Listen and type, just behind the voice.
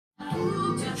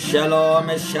Shalom,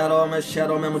 shalom,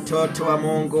 shalom mtoto wa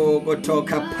Mungu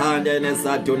kutoka pande nne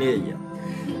za dunia.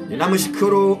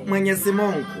 Ninamshukuru Mwenyezi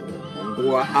Mungu,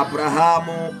 Mungu wa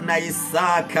Abrahamu na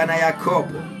Isaka na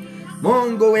Yakobo.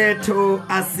 Mungu wetu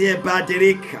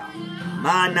asiyebadilika,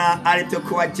 maana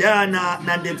alivyokuwa jana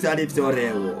na ndivyo alivyo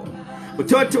leo.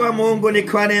 Mtoto wa Mungu, ni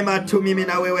kwa neema tu mimi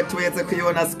na wewe tuweze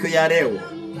kuiona siku ya leo.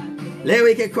 Leo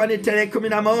ikiwa ni tarehe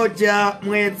 11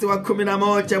 mwezi wa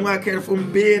 11 mwaka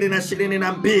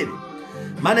 2022.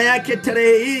 Maana yake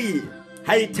tarehe hii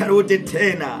haitarudi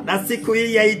tena, na siku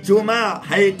hii ya Ijumaa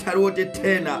haitarudi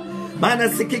tena, maana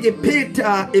siku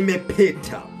ikipita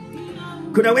imepita.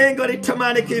 Kuna wengi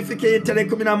walitamani kuifikia tarehe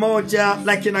 11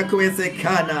 lakini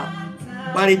hakuwezekana.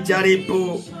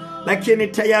 Walijaribu lakini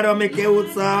tayari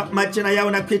wamegeuza majina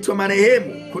yao na kuitwa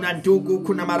marehemu. Kuna ndugu,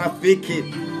 kuna marafiki,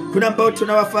 kuna ambao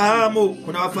tunawafahamu,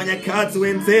 kuna wafanyakazi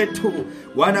wenzetu,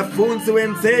 wanafunzi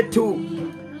wenzetu,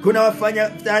 kuna wafanya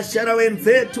biashara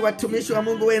wenzetu, watumishi wa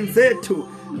Mungu wenzetu.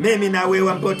 Mimi na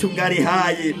wewe ambao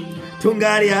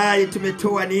tungali hai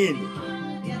tumetoa nini?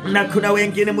 Na kuna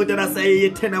wengine muda na sahihi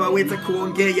tena waweze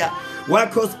kuongea,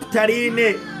 wako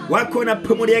hospitalini, wako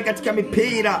napumulia katika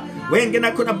mipira,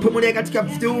 wengine kuna pumulia katika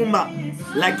vyuma.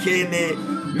 Lakini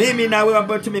mimi na wewe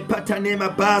ambao tumepata neema,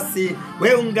 basi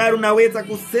wewe ungali unaweza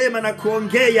kusema na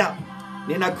kuongea.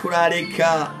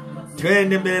 Ninakualika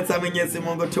twende mbele za Mwenyezi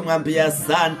Mungu, tumwambie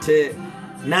asante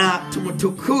na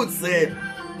tumtukuze,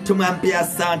 tumwambie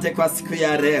asante kwa siku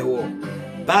ya leo.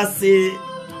 Basi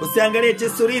usiangalie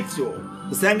jinsi ulivyo,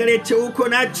 usiangalie che uko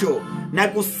nacho, na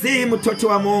kusihi mtoto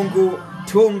wa Mungu,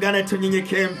 tuungane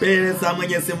tunyenyekee mbele za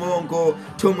Mwenyezi Mungu,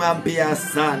 tumwambie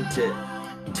asante.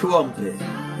 Tuombe.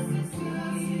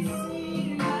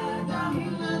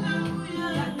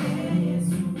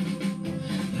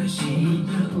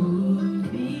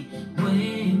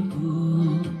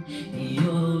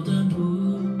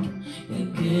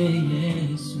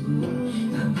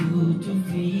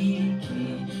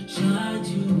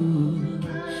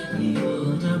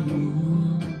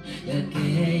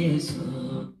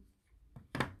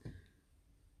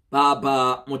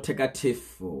 Baba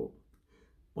mtakatifu,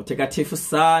 mtakatifu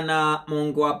sana,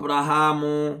 Mungu wa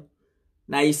Abrahamu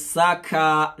na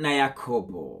Isaka na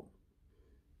Yakobo,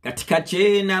 katika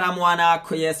jina la mwana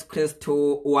wako Yesu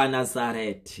Kristo wa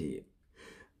Nazareti,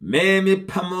 mimi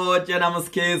pamoja na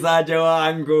msikilizaji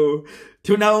wangu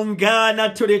tunaungana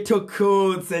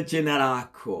tulitukuze jina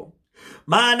lako.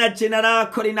 Maana jina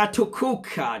lako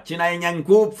linatukuka, jina yenye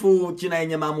nguvu, jina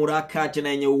yenye mamlaka, jina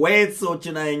yenye uwezo,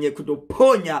 jina yenye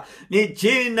kutuponya ni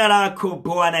jina lako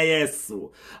Bwana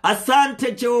Yesu.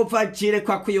 Asante Jehova Jire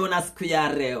kwa kuiona siku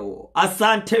ya leo.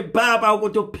 Asante Baba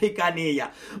ukutupigania,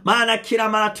 maana kila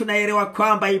mara tunaelewa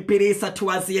kwamba ibilisi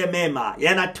atuwazie mema,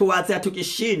 yanatuwazia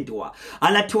tukishindwa,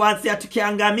 anatuwazia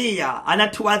tukiangamia,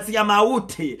 anatuwazia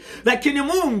mauti. Lakini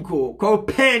Mungu kwa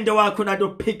upendo wako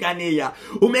unatupigania,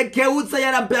 umegeuza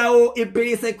yale ambayo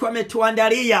ibilisi alikuwa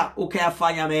ametuandalia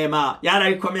ukayafanya mema. Yale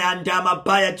alikuwa ameandaa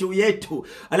mabaya juu yetu,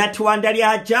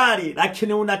 anatuandalia ajali,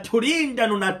 lakini unatulinda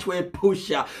na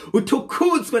unatuepusha.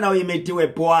 Utukuzwe na uimidiwe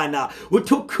Bwana,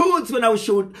 utukuzwe na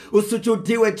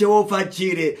usujudiwe Jehova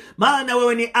Jire, maana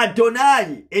wewe ni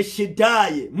Adonai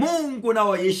Eshidai, Mungu na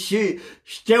waishi.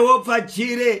 Jehova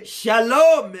Jire,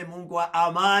 shalom, Mungu wa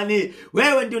amani,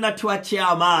 wewe ndio unatuachia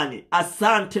amani.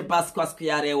 Asante basi kwa siku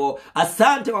ya leo,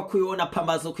 asante kwa kuiona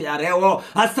pambazuko ya leo,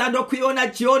 asante kwa kuiona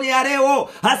jioni ya leo,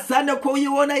 asante kwa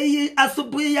kuiona hii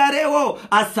asubuhi ya leo.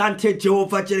 Asante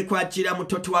Jehova Jire kwa ajili ya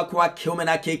mtoto wako wa kiume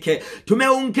na kike.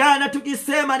 Tumeungana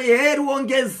tukisema ni heri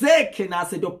uongezeke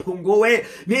nasi tupungue,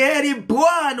 ni heri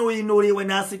Bwana uinuliwe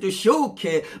nasi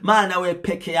tushuke, maana we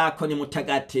peke yako ni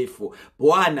mtakatifu.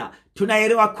 Bwana,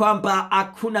 tunaelewa kwamba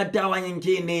hakuna dawa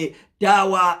nyingine,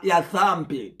 dawa ya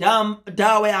dhambi,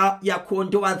 dawa ya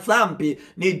kuondoa dhambi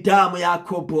ni damu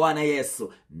yako Bwana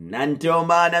Yesu. Na ndio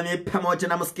maana mimi pamoja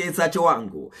na msikilizaji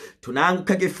wangu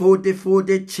tunaanguka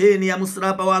kifudifudi chini ya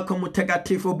msalaba wako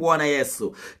mtakatifu Bwana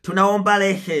Yesu. Tunaomba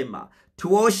rehema,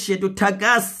 tuoshe,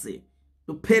 tutagase,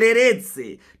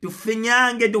 tupeleleze,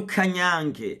 tufinyange,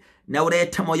 tukanyange, na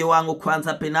uleta moyo wangu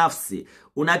kwanza binafsi.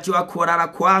 Unajua kulala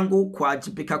kwangu,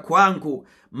 kuwajibika kwangu,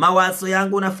 mawazo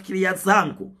yangu na fikiria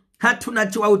zangu, hata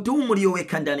unajua udumu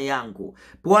ulioweka ndani yangu.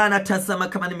 Bwana, tazama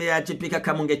kama nimeyajibika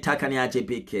kama ungetaka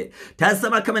niajibike.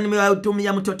 Tazama kama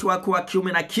nimewahudumia mtoto wako wa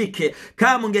kiume na kike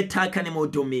kama ungetaka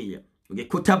nimhudumie.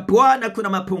 Ungekuta Bwana kuna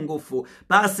mapungufu,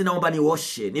 basi naomba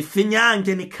nioshe,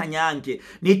 nifinyange, nikanyange,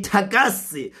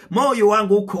 nitagase. Moyo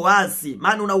wangu uko wazi,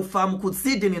 maana unaufahamu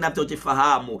kuzidi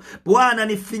ninavyojifahamu. Bwana,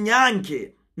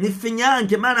 nifinyange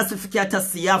nifinyange, maana sifikia hata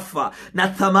siafa, na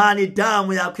thamani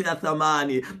damu yako ya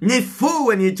thamani.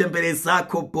 Nifue nije mbele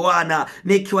zako Bwana,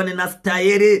 nikiwa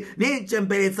ninastahili, nije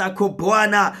mbele zako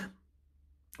Bwana,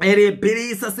 ili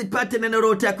ibilisi asipate neno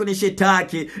lolote ya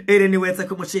kunishitaki, ili niweze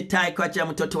kumshitaki kwa ajili ya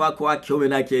mtoto wako wa kiume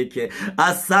na kike.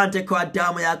 Asante kwa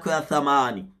damu yako ya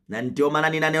thamani. Na ndio maana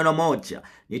nina neno moja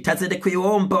nitazidi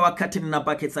kuiomba wakati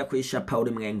ninabakiza kuisha pa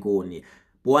ulimwenguni.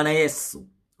 Bwana Yesu,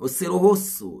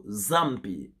 usiruhusu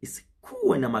dhambi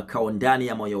isikuwe na makao ndani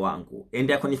ya moyo wangu.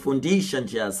 Endelea kunifundisha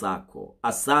njia zako.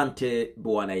 Asante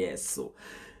Bwana Yesu.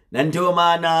 Na ndio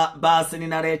maana basi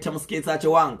ninaleta msikilizaji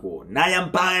wangu, naye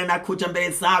ambaye anakuja mbele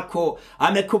zako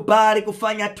amekubali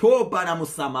kufanya toba na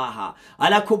msamaha.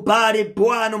 Anakubali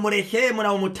Bwana umrehemu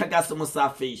na umtakase,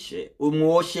 umsafishe.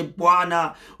 Umuoshe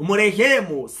Bwana,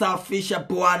 umrehemu, safisha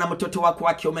Bwana mtoto wako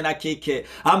wa kiume na kike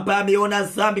ambaye ameona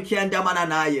dhambi kiandamana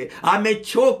naye.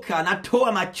 Amechoka,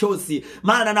 natoa machozi,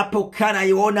 maana anapokaa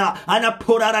naiona,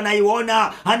 anaporara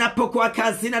naiona, anapokuwa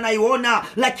kazini naiona,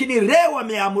 lakini leo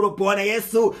ameamuru Bwana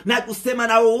Yesu na kusema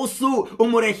na uhusu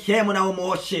umrehemu na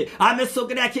umuoshe.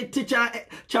 Amesogelea kiti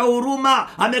cha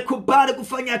huruma, amekubali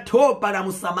kufanya toba na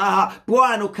msamaha.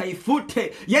 Bwana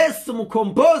ukaifute. Yesu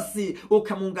mkombozi,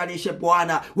 ukamuunganishe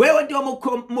Bwana. Wewe ndio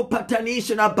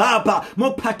mpatanishe na Baba,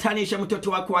 mpatanishe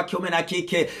mtoto wako wa kiume na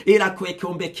kike, ila kuwe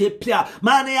kiumbe kipya,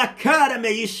 maana ya kale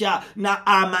yameisha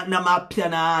na mapya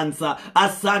naanza.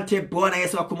 Asante Bwana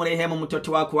Yesu wa kumrehemu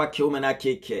mtoto wako wa kiume na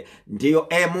kike. Ndio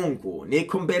Mungu,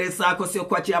 niko mbele zako, sio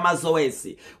kwa ajili ya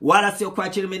mazoezi, wala sio kwa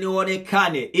ajili mimi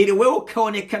nionekane, ili wewe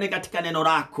ukaonekane katika neno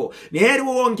lako. Ni heri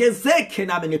uongezeke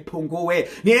nami nipungue,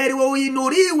 ni heri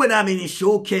uinuliwe nami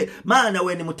nishuke, maana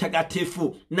wewe ni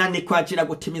mtakatifu, na ni kwa ajili ya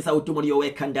kutimiza huduma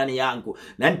uliyoweka ndani yangu.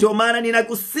 Na ndio maana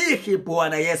ninakusihi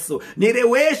Bwana Yesu,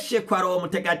 nileweshe kwa Roho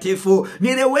Mtakatifu,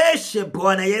 nileweshe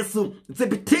Bwana Yesu,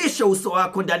 thibitisha uso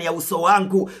wako ndani ya uso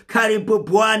wangu. Karibu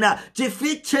Bwana,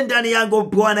 jifiche ndani yangu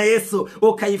Bwana Yesu,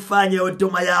 ukaifanye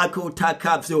huduma yako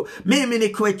utakavyo. Mimi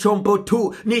nikuwe chombo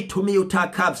tu, nitumie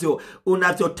utakavyo,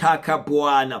 unavyotaka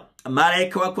Bwana.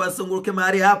 Malaika wako wazunguruke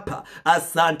mahali hapa.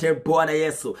 Asante Bwana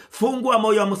Yesu. Fungua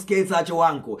moyo wa msikilizaji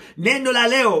wangu, neno la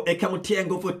leo ikamtie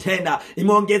nguvu tena,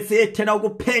 imuongezee tena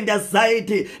ukupenda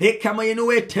zaidi,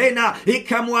 ikamuinue tena,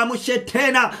 ikamuamshe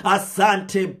tena.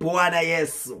 Asante Bwana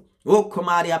Yesu. Uko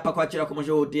mahali hapa kwa ajili ya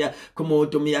kumshuhudia,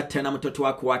 kumhudumia tena mtoto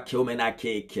wako wa kiume na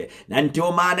kike. Na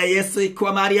ndio maana Yesu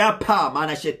ikuwa mahali hapa,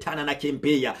 maana shetani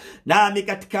anakimbia. Nami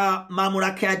katika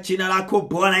mamlaka ya jina lako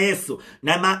Bwana Yesu,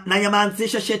 na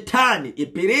nyamanzisha shetani,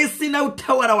 ibilisi na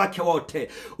utawala wake wote.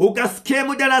 Ukasikie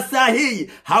muda na saa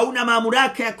hii hauna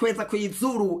mamlaka ya kuweza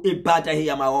kuizuru ibada hii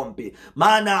ya maombi,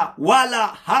 maana wala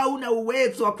hauna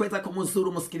uwezo wa kuweza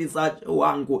kumzuru msikilizaji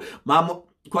wangu,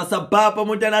 kwa sababu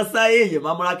muda na saa hii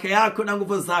mamlaka yako na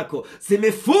nguvu zako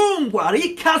zimefungwa.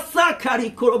 Rikasaka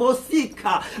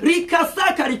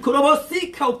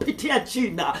rikorobosika upitia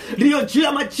jina liyo juu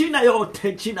ya majina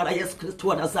yote, jina la Yesu Kristo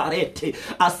wa Nazareti.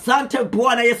 Asante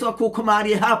Bwana Yesu akuko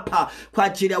mahali hapa kwa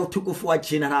ajili ya utukufu wa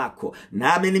jina lako.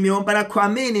 Nami nimeomba na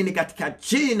kuamini ni katika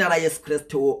jina la Yesu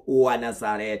Kristo wa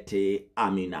Nazareti.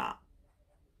 Amina.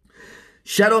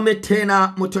 Shalom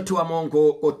tena mtoto wa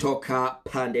Mungu kutoka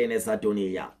pande nne za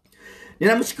dunia.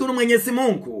 Ninamshukuru Mwenyezi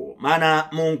Mungu, maana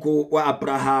Mungu wa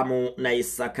Abrahamu na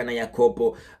Isaka na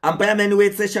Yakobo, ambaye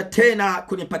ameniwezesha tena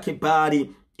kunipa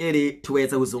kibali ili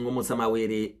tuweze kuzungumza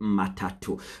mawili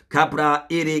matatu. Kabla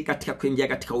ili katika kuingia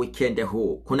katika weekend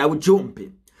huu, kuna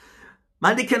ujumbe.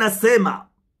 Maandiko yanasema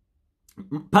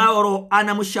Paulo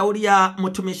anamshauria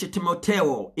mtumishi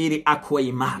Timotheo ili akuwe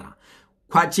imara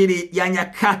kwa ajili ya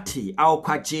nyakati au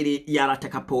kwa ajili ya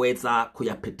atakapoweza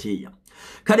kuyapitia.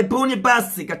 Karibuni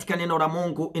basi katika neno la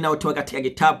Mungu inayotoka katika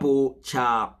kitabu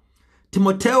cha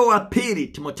Timotheo wa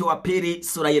pili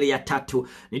sura ile ya 3.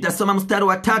 Nitasoma mstari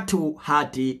wa 3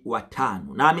 hadi wa 5.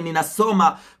 Nami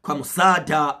ninasoma kwa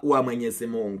msaada wa Mwenyezi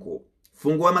Mungu.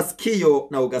 Fungua masikio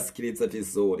na ukasikilize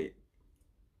vizuri.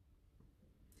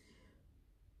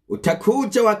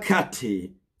 Utakuja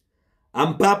wakati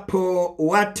ambapo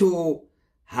watu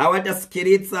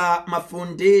hawatasikiliza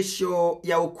mafundisho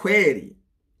ya ukweli,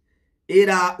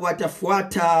 ila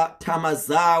watafuata tamaa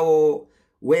zao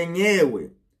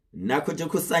wenyewe na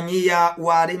kujikusanyia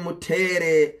walimu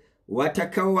tele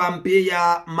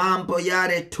watakaowaambia mambo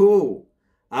yale tu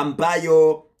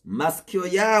ambayo masikio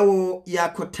yao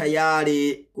yako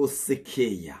tayari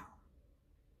kusikia.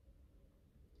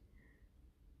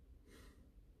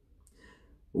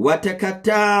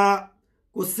 Watakataa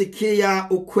kusikia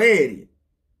ukweli,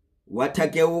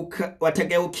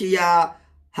 watageukia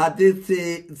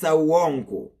hadithi za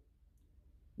uongo.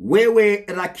 Wewe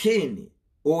lakini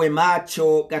uwe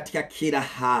macho katika kila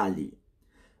hali,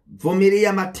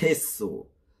 vumilia mateso,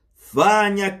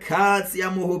 fanya kazi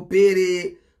ya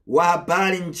mhubiri wa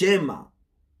habari njema,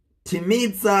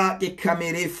 timiza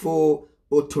kikamilifu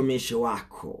utumishi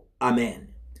wako. Amen.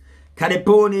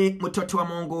 Karibuni mtoto wa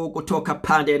Mungu kutoka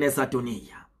pande nne za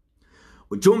dunia.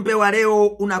 Ujumbe wa leo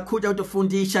unakuja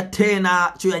kutufundisha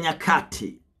tena juu ya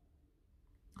nyakati.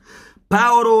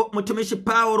 Mtumishi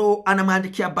Paulo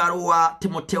anamwandikia barua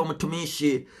Timotheo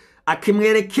mtumishi,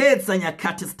 akimwelekeza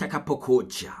nyakati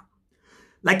zitakapokuja.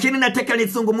 Lakini nataka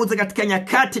nizungumuze katika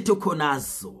nyakati tuko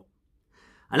nazo.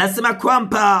 Anasema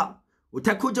kwamba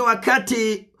utakuja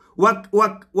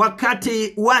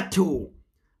wakati watu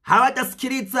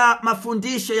hawatasikiliza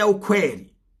mafundisho ya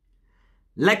ukweli,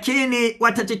 lakini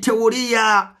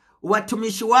watajiteulia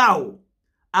watumishi wao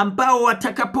ambao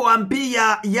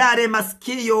watakapoambia yale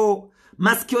masikio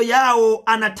yao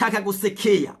anataka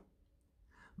kusikia.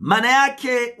 Maana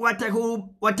yake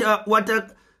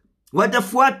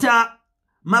watafuata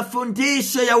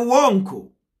mafundisho ya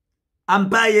uongo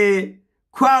ambaye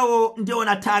kwao ndio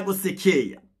wanataka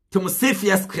kusikia. Tumsifu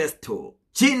Yesu Kristo.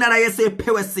 Jina la Yesu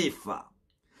lipewe sifa.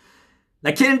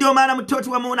 Lakini ndio maana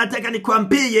mtoto wa Mungu nataka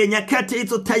nikwambie nyakati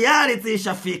hizo tayari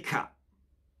zilishafika.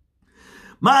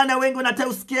 Maana wengi wanataka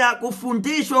kusikia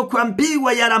kufundishwa,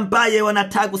 kuambiwa yale ambaye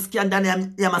wanataka kusikia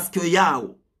ndani ya masikio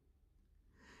yao.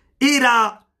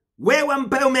 Ila wewe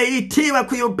ambaye umeitiwa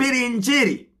kuhubiri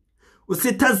Injili,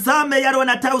 usitazame yale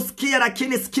wanataka kusikia,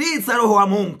 lakini sikiliza Roho wa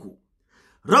Mungu.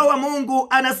 Roho wa Mungu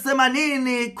anasema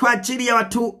nini kwa ajili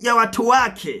ya watu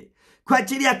wake, kwa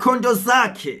ajili ya kondoo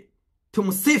zake.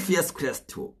 Tumsifu Yesu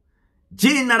Kristo.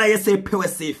 Jina la Yesu lipewe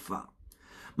sifa.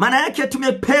 Maana yake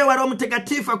tumepewa Roho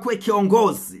Mtakatifu kuwa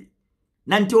kiongozi,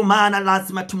 na ndio maana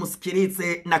lazima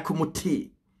tumusikilize na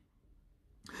kumutii.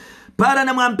 Paulo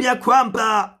anamwambia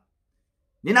kwamba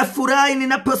ninafurahi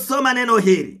ninaposoma neno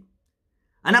hili.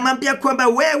 Anamwambia kwamba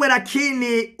wewe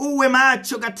lakini uwe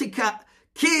macho katika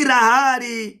kila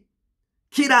hali,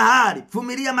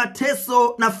 vumilia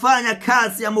mateso na fanya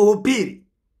kazi ya mhubiri.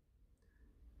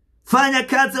 Fanya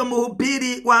kazi ya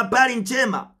mhubiri wa habari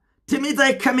njema,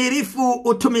 timiza kikamilifu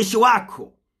utumishi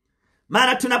wako.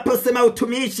 Mara tunaposema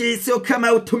utumishi, sio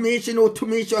kama utumishi ni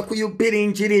utumishi wa kuhubiri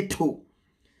Injili tu.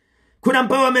 Kuna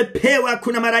ambao wamepewa,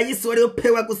 kuna marais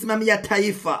waliopewa kusimamia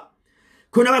taifa,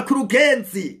 kuna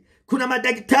wakurugenzi, kuna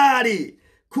madaktari,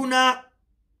 kuna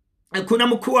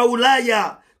mkuu wa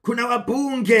Ulaya, kuna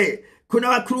wabunge, kuna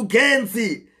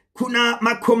wakurugenzi, kuna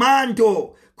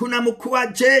makomando, kuna mkuu wa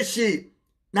jeshi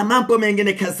na mambo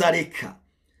mengine kadhalika.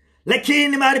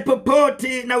 Lakini mahali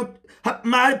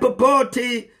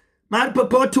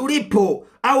popote ulipo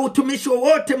au utumishi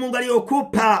wote Mungu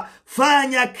aliyokupa,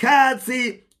 fanya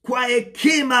kazi kwa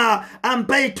hekima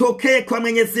ambayo itokee kwa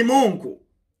Mwenyezi Mungu.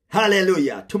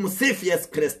 Haleluya. Tumsifu Yesu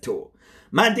Kristo.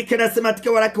 Maandiko yanasema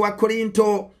katika waraka wa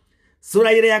Korinto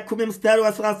sura ile ya 10 mstari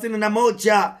wa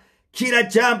 31, kila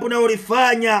jambo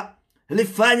unalofanya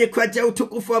lifanye kwa ajili ya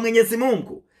utukufu wa Mwenyezi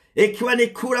Mungu. Ikiwa ni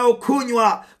kula au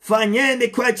kunywa, fanyeni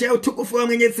kwa ajili ya utukufu wa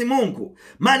Mwenyezi Mungu.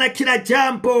 Maana kila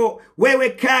jambo wewe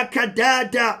kaka,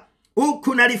 dada,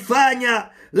 huku nalifanya,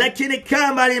 lakini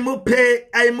kama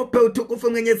alimupe utukufu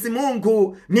wa Mwenyezi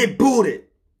Mungu ni bure.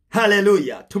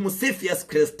 Haleluya. Tumsifu Yesu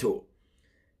Kristo.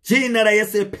 Jina la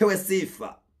Yesu lipewe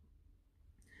sifa.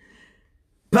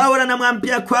 Paulo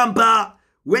anamwambia kwamba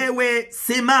wewe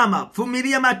simama,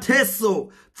 vumilia mateso,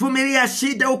 vumilia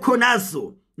shida uko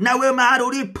nazo. Na wewe mahali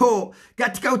ulipo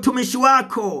katika utumishi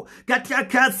wako, katika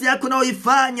kazi yako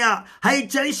unayoifanya,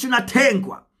 haijalishi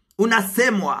unatengwa,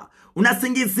 unasemwa,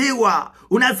 unasingiziwa,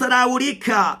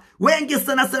 unazaraulika. Wengi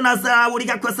sana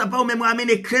unazaraulika kwa sababu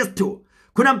umemwamini Kristo.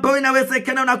 Kuna mbao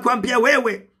inawezekana unakuambia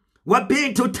wewe,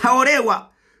 wabinti utaolewa,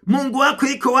 Mungu wako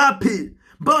iko wapi?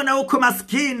 Mbona uko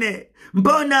maskine?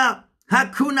 Mbona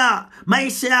hakuna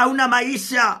maisha, hauna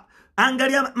maisha?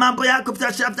 Angalia mambo yako,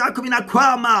 biashara yako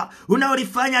vinakwama,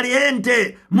 unaolifanya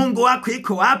liende. Mungu wako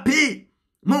iko wapi?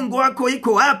 Mungu wako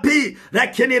iko wapi?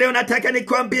 Lakini leo nataka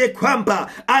nikwambie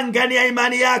kwamba angalia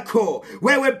imani yako.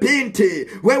 Wewe binti,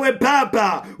 wewe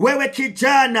baba, wewe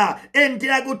kijana,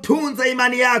 endelea kutunza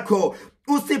imani yako.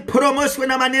 Usiporomoshwe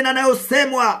na maneno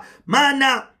yanayosemwa,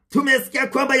 maana tumesikia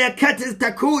kwamba nyakati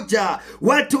zitakuja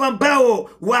watu ambao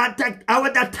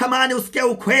hawatatamani usikia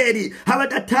ukweli,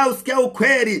 hawatataa usikia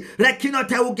ukweli, lakini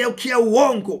wataugeukia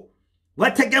uongo.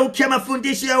 Watageukia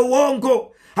mafundisho ya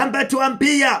uongo ambayo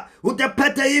tuambia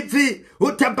utapata hivi,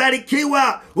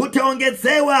 utabarikiwa,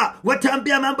 utaongezewa.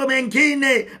 Wataambia mambo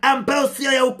mengine ambayo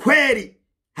sio ya ukweli.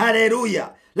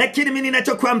 Haleluya. Lakini mimi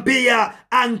ninachokwambia,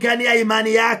 angalia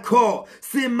imani yako,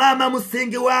 simama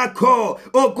msingi wako,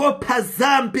 ogopa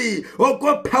dhambi,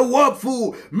 ogopa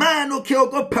uovu. Maana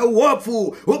ukiogopa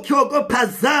uovu, ukiogopa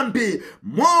dhambi,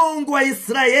 Mungu wa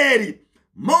Israeli,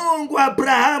 Mungu wa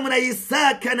Abrahamu na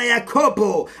Isaka na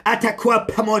Yakobo atakuwa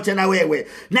pamoja na wewe.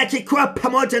 Na akikuwa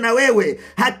pamoja na wewe,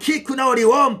 hakika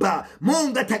unaoliomba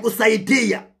Mungu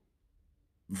atakusaidia.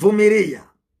 Vumilia.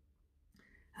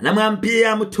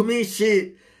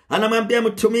 Anamwambia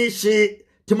mtumishi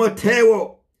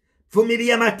Timotheo,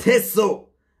 vumilia mateso,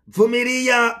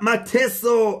 vumilia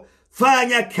mateso,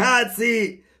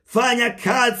 fanya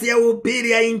kazi ya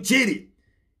uhubiri ya Injili.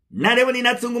 Na leo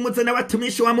ninazungumza na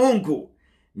watumishi wa Mungu,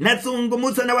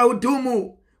 nazungumza na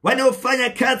wahudumu wanaofanya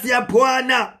kazi ya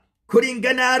Bwana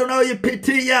kulingana na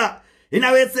unayoipitia.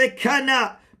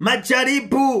 Inawezekana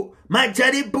majaribu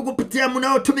kupitia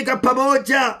mnaotumika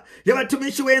pamoja, ya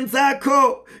watumishi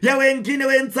wenzako, ya wengine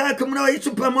wenzako mnaoishi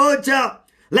pamoja.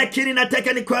 Lakini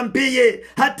nataka nikwambie,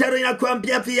 hata roho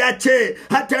inakwambia viache,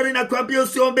 hata roho inakwambia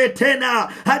usiombe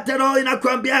tena, hata roho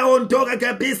inakwambia ondoka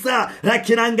kabisa.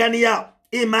 Lakini angalia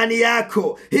imani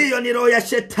yako. Hiyo ni roho ya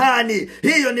shetani,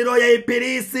 hiyo ni roho ya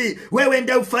ibilisi. Wewe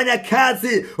ndio ufanya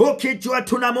kazi ukijua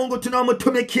tuna Mungu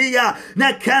tunaomtumikia,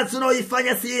 na kazi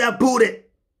unaoifanya si ya bure.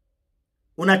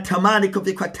 Unatamani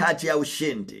kuvikwa taji ya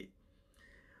ushindi,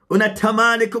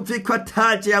 unatamani kuvikwa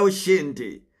taji ya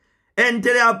ushindi.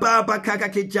 Endelea baba, kaka,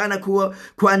 kijana,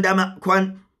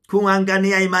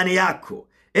 kuangania imani yako.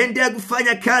 Endelea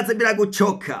kufanya kazi bila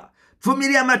kuchoka.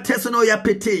 Vumilia mateso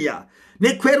unayoyapitia.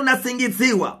 Ni kweli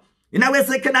unasingiziwa.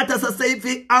 Inawezekana hata sasa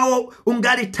hivi au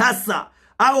ungali tasa,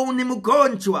 au ni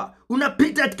mgonjwa,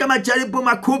 unapita katika majaribu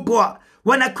makubwa.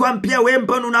 Wanakuambia wewe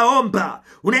mbona unaomba,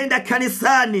 unaenda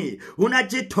kanisani,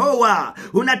 unajitoa,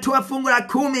 unatoa fungu la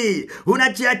 10,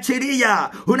 unajiachilia,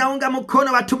 unaunga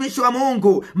mkono watumishi wa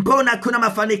Mungu, mbona kuna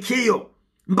mafanikio?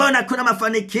 Mbona kuna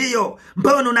mafanikio?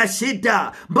 Mbona una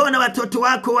shida? Mbona watoto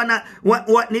wako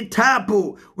ni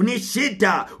tabu, ni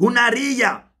shida,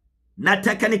 unalia?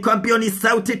 Nataka nikwambie ni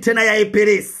sauti tena ya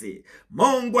ibilisi.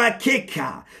 Mungu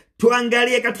hakika,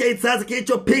 tuangalie katika kizazi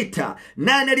kilichopita,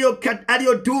 nani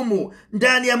aliyodumu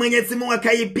ndani ya Mwenyezi Mungu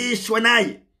akaibishwa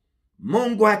naye?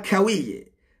 Mungu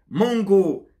hakawie,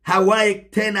 Mungu hawai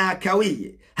tena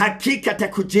hakawie. Hakika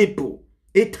atakujibu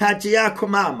hitaji yako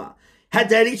mama.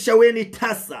 Hajalisha wewe ni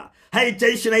tasa,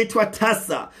 haijalishi naitwa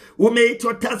tasa,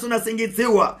 umeitwa tasa,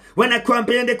 unasingiziwa.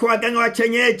 Wanakuambia ende kwa waganga wa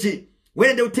kienyeji,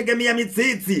 wende utegemea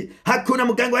mizizi. Hakuna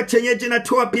mganga wa kienyeji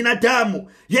anatoa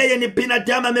binadamu. Yeye ni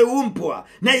binadamu, ameumbwa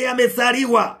na yeye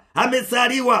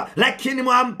amezaliwa. Lakini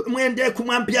mwende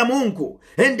kumwambia Mungu,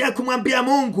 ende kumwambia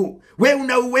Mungu, wewe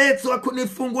una uwezo wa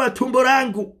kunifungua tumbo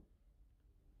langu.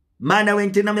 Maana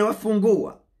wengine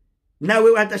amewafungua, na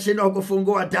wewe atashindwa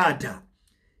kufungua dada.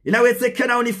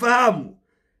 Inawezekana unifahamu,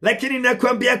 lakini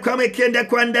ninakwambia kama ukienda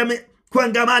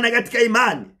kuangamana katika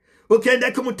imani,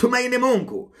 ukienda kumtumaini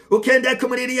Mungu, ukienda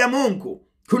kumlilia Mungu,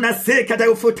 kuna siku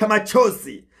atakufuta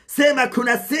machozi. Sema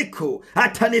kuna siku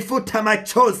atanifuta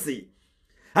machozi.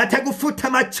 Atakufuta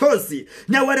machozi.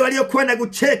 Na wale waliokuwa na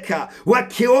kucheka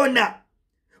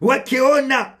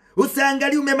wakiona.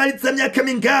 Usiangalie umemaliza miaka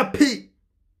mingapi.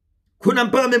 Kuna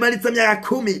ambao wamemaliza miaka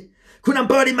 10. Kuna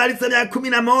ambao walimaliza miaka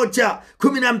 11,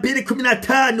 12,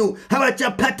 15,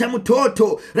 hawajapata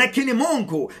mtoto. Lakini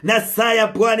Mungu na saa ya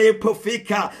Bwana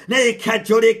ilipofika, na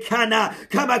ikajulikana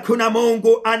kama kuna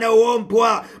Mungu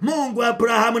anaombwa. Mungu wa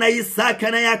Abrahamu na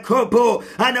Isaka na Yakobo,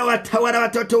 anawatawala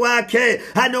watoto wake,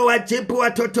 anawajibu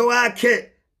watoto wake.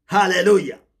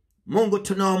 Haleluya. Mungu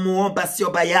tunaomuomba sio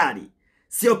bayari,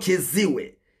 sio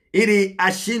kiziwe ili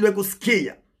ashindwe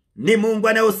kusikia. Ni Mungu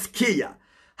anayosikia.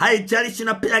 Haijalishi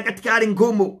unapita katika hali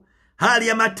ngumu, hali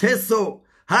ya mateso,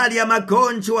 hali ya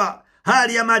magonjwa,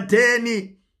 hali ya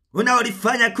madeni,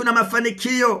 unaolifanya kuna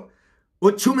mafanikio,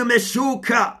 uchumi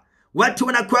umeshuka, watu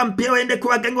wanakuambia waende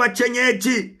kwa waganga wa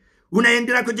kienyeji,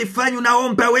 unaendelea kujifanya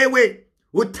unaomba wewe,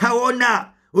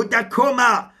 utaona,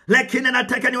 utakoma. Lakini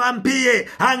nataka niwaambie,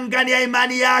 angalia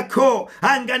imani yako,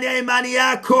 angalia imani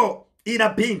yako. Ila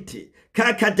binti,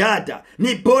 kaka, dada,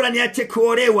 ni bora niache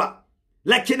kuolewa,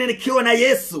 lakini nikiwa na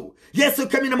Yesu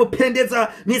kama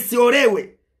inampendeza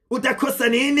nisiolewe. Utakosa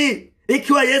nini?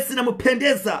 Ikiwa Yesu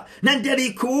inampendeza na ndiye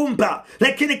alikuumba.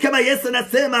 Lakini kama Yesu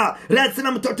anasema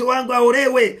lazima mtoto wangu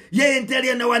aolewe, yeye ndiye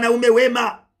aliona wanaume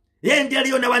wema, yeye ndiye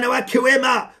aliona wanawake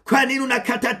wema. Kwa nini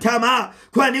unakata tamaa?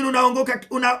 Kwa nini unaongoka,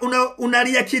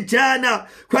 unalia kijana?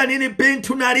 Kwa nini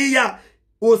binti unalia?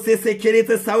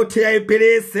 Usisikilize sauti ya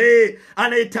ibilisi.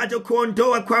 Anahitaji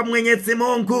kuondoa kwa Mwenyezi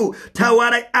Mungu.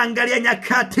 Tawala, angalia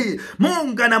nyakati.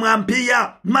 Mungu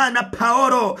anamwambia, maana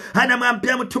Paulo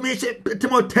anamwambia mtumishi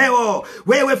Timotheo,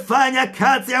 wewe fanya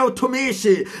kazi ya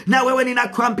utumishi. Na wewe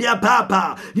ninakwambia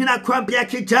baba, ninakwambia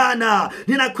kijana,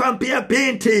 ninakwambia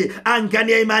binti,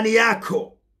 angalia imani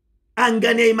yako.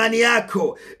 Angalia imani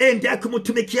yako. Endea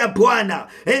kumtumikia Bwana.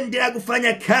 Endea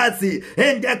kufanya kazi.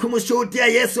 Endea kumshuhudia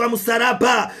Yesu wa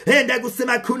msalaba. Endea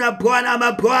kusema kuna Bwana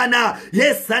ama Bwana.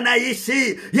 Yesu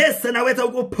anaishi. Yesu anaweza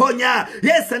kukuponya.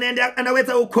 Yesu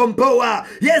anaweza kukomboa.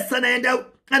 Yesu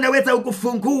anaweza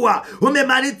kukufungua.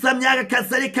 Umemaliza miaka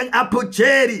kadhalika hapo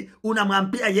jeri,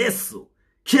 unamwambia Yesu.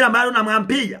 Kila mara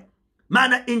unamwambia.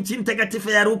 Maana Injili takatifu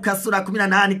ya Luka sura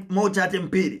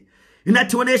 18:1-2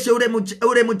 inatuonesha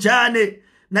ule mjane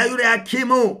na yule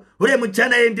hakimu. Ule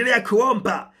mjane aendelea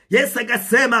kuomba. Yesu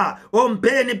akasema,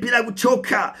 ombeni bila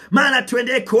kuchoka. Maana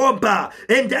tuendelee kuomba.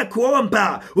 Endea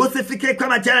kuomba. Usifikiri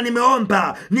kwa jana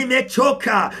nimeomba,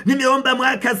 nimechoka, nimeomba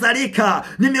mwaka kadhalika,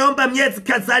 nimeomba miezi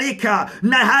kadhalika,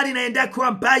 na hali inaendelea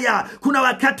kuwa mbaya. Kuna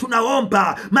wakati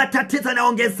unaomba, matatizo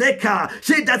yanaongezeka,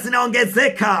 shida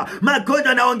zinaongezeka, magonjwa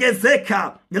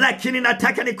yanaongezeka. Lakini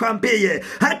nataka nikwambie,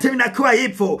 hata inakuwa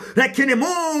hivyo, lakini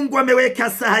Mungu ameweka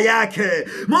saa yake.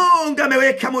 Mungu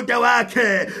ameweka muda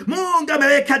wake. Mungu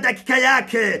ameweka dakika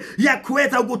yake ya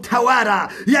kuweza kukutawala,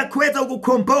 ya kuweza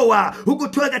kukukomboa,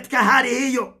 kukutoa katika hali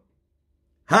hiyo.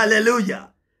 Haleluya.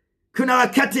 Kuna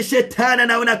wakati shetani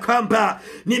anaona kwamba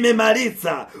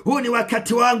nimemaliza, huu ni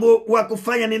wakati wangu wa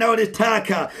kufanya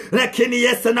ninaolitaka. Lakini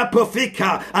Yesu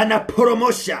anapofika,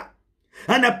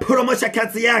 anaporomosha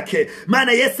kazi yake.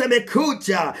 Maana Yesu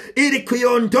amekuja ili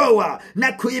kuiondoa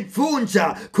na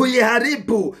kuivunja,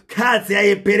 kuiharibu kazi ya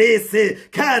ibilisi,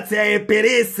 kazi ya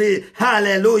ibilisi.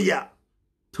 Haleluya.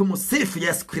 Tumsifu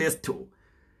Yesu Kristo.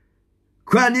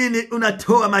 Kwa nini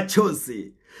unatoa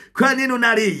machozi? Kwa nini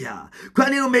unalia? Kwa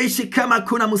nini umeishi kama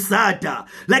kuna msaada?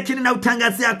 Lakini na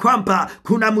utangazia kwamba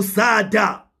kuna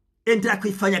msaada. Endelea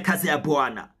kuifanya kazi ya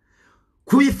Bwana.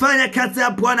 Kuifanya kazi ya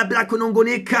Bwana bila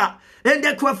kunungunika.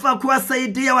 Enda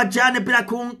kuwasaidia wajane bila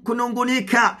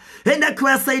kunungunika. Enda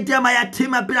kuwasaidia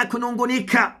mayatima bila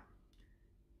kunungunika.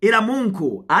 Ila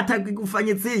Mungu hata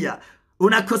kukufanyizia,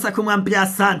 unakosa kumwambia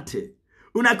asante.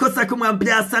 Unakosa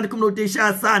kumwambia asante, kumrudisha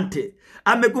asante.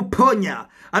 Amekuponya,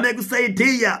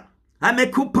 amekusaidia,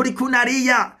 amekupa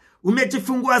ulikunalia,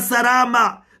 umejifungua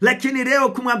salama. Lakini leo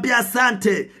kumwambia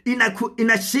asante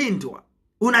inashindwa.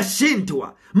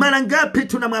 Unashindwa. Mara ngapi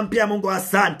tunamwambia Mungu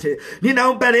asante?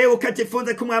 Ninaomba leo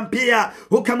ukajifunze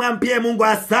ukamwambia Mungu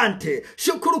asante.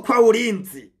 Shukuru kwa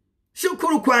ulinzi.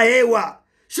 Shukuru kwa hewa.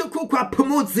 Shukuru kwa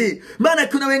pumuzi. Maana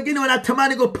kuna wengine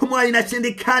wanatamani kupumua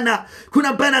inashindikana.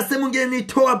 Kuna bana sema,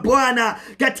 ungenitoa Bwana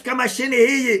katika mashini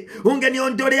hii,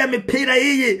 ungeniondolea mipira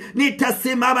hii,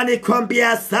 nitasimama nikwambia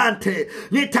asante.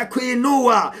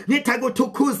 Nitakuinua,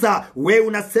 nitakutukuza. Wewe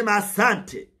unasema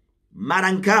asante.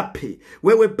 Mara ngapi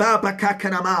wewe baba, kaka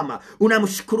na mama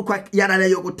unamshukuru kwa yale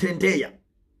aliyokutendea?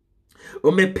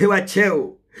 Umepewa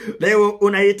cheo, leo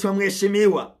unaitwa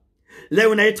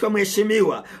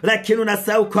mheshimiwa. Lakini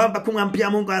unasahau kwamba kumwambia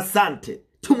Mungu asante.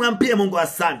 Tumwambie Mungu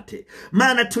asante.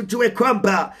 Maana tujue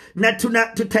kwamba na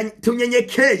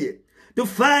tunyenyekee.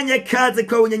 Tufanye kazi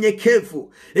kwa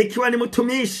unyenyekevu. Ikiwa ni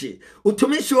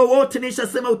utumishi wowote,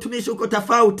 nishasema utumishi uko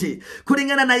tofauti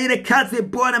kulingana na ile kazi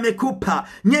Bwana amekupa.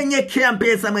 Nyenyekea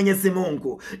mbele za Mwenyezi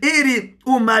Mungu ili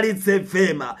umalize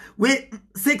vema.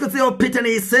 Siku zilizopita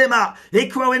nilisema,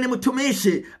 ikiwa wewe ni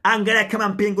mtumishi, angalia kama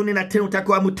mbinguni na tena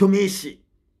utakuwa mtumishi.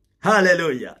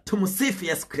 Haleluya. Tumsifu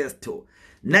Yesu Kristo.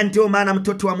 Na ndio maana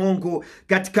mtoto wa Mungu,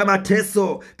 katika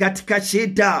mateso, katika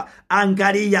shida,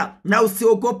 angalia na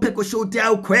usiogope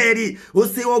kushuhudia ukweli.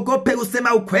 Usiogope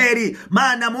kusema ukweli.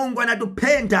 Maana Mungu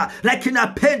anatupenda, lakini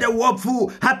hapende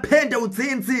uovu, hapende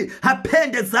uzinzi,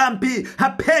 hapende dhambi,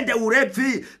 hapende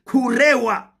ulevi,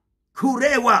 kurewa.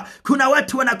 Kuna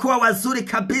watu wanakuwa wazuri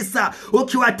kabisa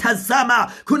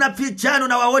ukiwatazama. Kuna vijana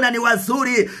unawaona ni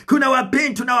wazuri, kuna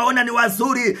wabinti unawaona ni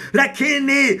wazuri,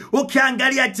 lakini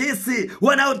ukiangalia jinsi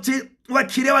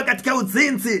wakilewa katika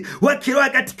uzinzi, wakilewa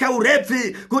katika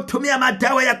ulevi, kutumia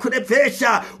madawa ya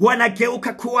kulevesha,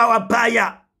 wanageuka kuwa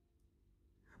wabaya.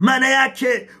 Maana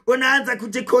yake wanaanza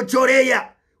kujikojorea,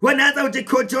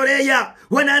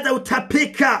 wanaanza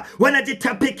utapika,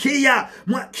 wanajitapikia.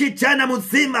 Kijana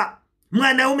mzima,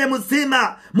 mwanaume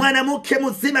mzima, mwanamke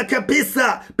mzima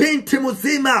kabisa, binti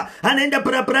mzima, anaenda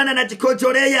barabarani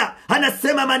anajikojorea,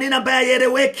 anasema maneno ambayo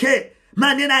yaeleweke.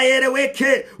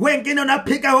 Wengine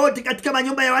wanapiga hodi katika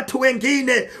manyumba ya watu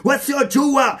wengine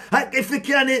wasiojua,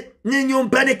 akifikiria ni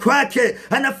nyumbani kwake,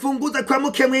 anafunguza kwa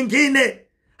mke mwingine.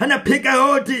 anapiga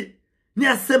hodi, ni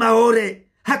asema ole.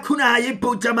 Hakuna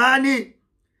aibu jamani.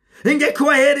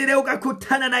 Ingekuwa heri leo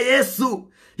ukakutana na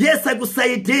Yesu. Yesu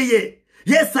akusaidie.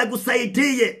 Yesu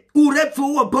akusaidie. Urefu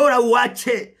huo bora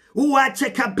uache. Uache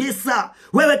kabisa.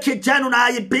 Wewe kijana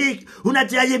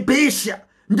unajiaibisha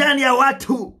ndani ya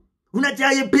watu.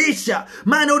 Unajiaibisha.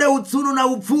 Maana ule uzuri na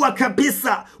uvua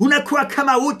kabisa. Unakuwa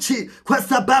kama uchi kwa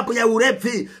sababu ya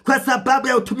urefi. Kwa sababu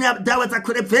ya utumia dawa za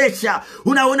kurefesha.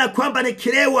 Unaona kwamba ni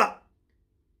kilewa.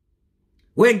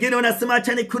 Wengine wanasema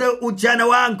acha nikule ujana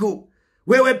wangu.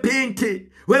 Wewe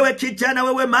binti, wewe kijana,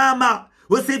 wewe mama,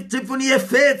 usijivunie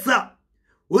fedha.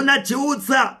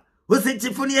 Unajiuza,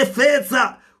 usijivunie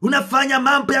fedha. Unafanya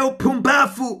mambo ya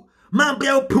upumbavu. Mambo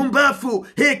ya upumbavu.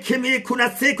 Hii kimwili kuna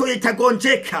siku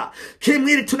itagonjeka.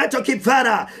 Kimwili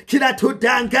tunachokivara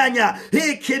kinatudanganya.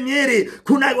 Hii kimwili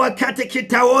kuna wakati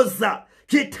kitaoza.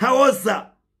 Kitaoza.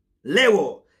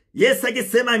 Leo Yesu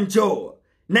akisema njoo,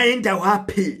 naenda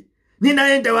wapi?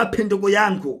 Ninaenda wapi ndugu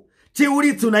yangu?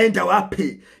 Jiulize unaenda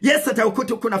wapi? Yesu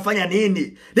atakukuta kunafanya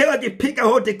nini? Leo akipiga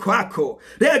hodi kwako,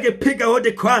 leo akipiga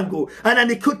hodi kwangu,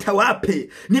 ananikuta wapi?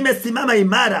 Nimesimama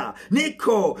imara,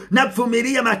 niko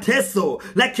navumilia mateso,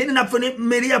 lakini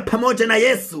navumilia pamoja na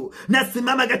Yesu.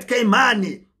 Nasimama katika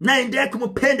imani, naendelea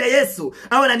kumpenda Yesu,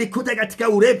 au ananikuta katika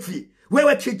urevi.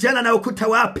 Wewe kijana na ukuta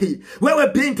wapi? Wewe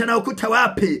binti na ukuta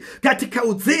wapi? Katika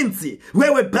uzinzi.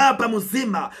 Wewe baba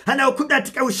mzima ana ukuta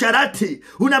katika usharati.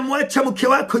 Unamwacha mke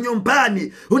wako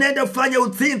nyumbani, unaenda kufanya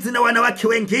uzinzi na wanawake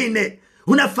wengine.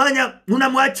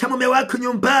 Unamwacha mume wako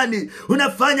nyumbani,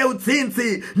 unafanya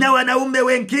uzinzi na wanaume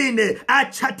wengine.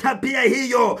 Acha tabia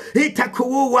hiyo,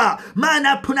 itakuua. Maana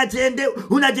hapo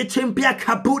unajichimbia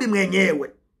kaburi mwenyewe.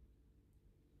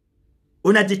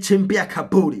 Unajichimbia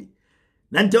kaburi.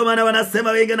 Na ndio maana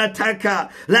wanasema wengi nataka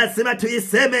lazima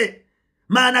tuiseme.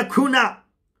 Maana kuna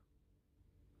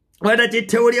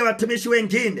wanajiteulia watumishi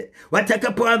wengine,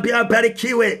 watakapoambia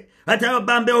wabarikiwe,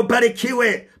 watakapoambia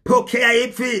ubarikiwe, pokea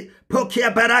hivi,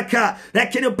 pokea baraka.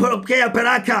 Lakini pokea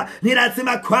baraka ni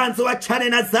lazima kwanza wachane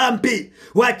na dhambi.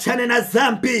 Wachane na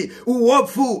dhambi,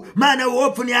 uovu. Maana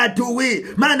uovu ni adui.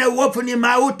 Maana uovu ni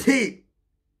mauti.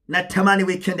 Natamani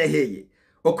weekend hii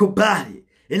ukubali.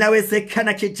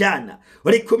 Inawezekana kijana,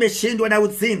 ulikuwa umeshindwa na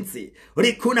uzinzi,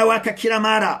 ulikuwa unawaka kila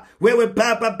mara. Wewe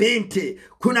baba, binti,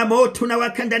 kuna moto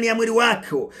unawaka ndani ya mwili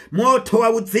wako. Moto wa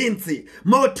uzinzi,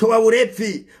 moto wa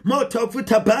urevi, moto wa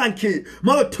vuta banki,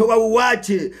 moto wa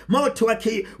uwaji, moto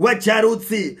wa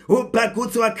jaruzi,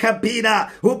 ubaguzi wa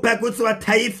kabila, ubaguzi wa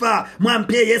taifa.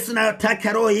 Mwambie Yesu,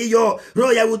 nataka roho hiyo,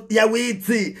 roho ya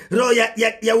wizi, roho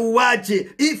ya uwaji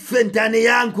ife ndani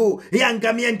yangu,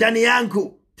 iangamie ndani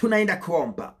yangu. Tunaenda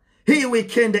kuomba hii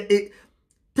weekend.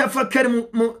 Tafakari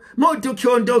muda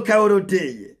ukiondoka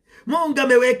urudie. Mungu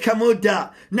ameweka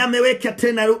muda, na ameweka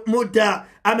tena muda,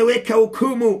 ameweka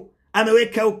hukumu.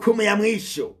 Ameweka hukumu ya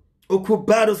mwisho.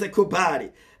 Ukubali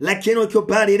usikubali, lakini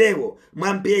ukubali leo,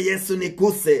 mwambie Yesu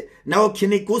niguse, na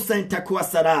ukinigusa nitakuwa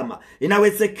salama.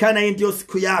 Inawezekana hii ndio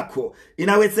siku yako.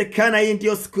 Inawezekana hii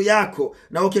ndio siku yako.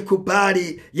 Na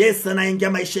ukikubali, Yesu anaingia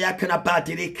maisha yako na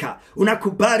badilika.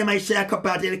 Unakubali maisha yako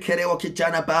badilike leo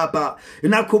kijana baba.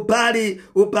 Unakubali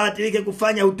ubadilike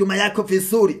kufanya huduma yako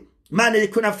vizuri. Maana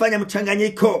ilikuwa unafanya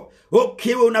mchanganyiko.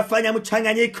 Ukiwa unafanya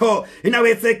mchanganyiko,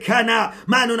 inawezekana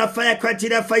maana unafanya kwa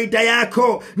ajili ya faida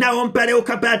yako. Naomba leo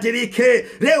ukabadilike.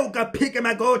 Leo ukapige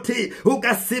magoti,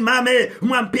 ukasimame,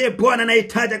 mwambie Bwana,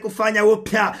 nahitaji kufanya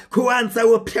upya, kuanza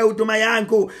upya huduma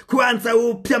yangu, kuanza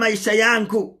upya maisha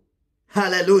yangu.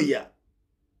 Haleluya.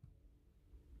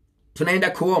 Tunaenda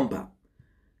kuomba.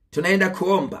 Tunaenda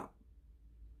kuomba.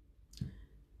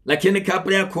 Lakini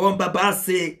kabla ya kuomba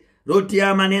basi,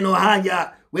 rudia maneno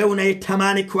haya. Wewe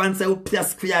unaitamani kuanza upya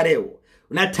siku ya leo.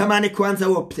 Unatamani kuanza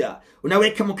upya.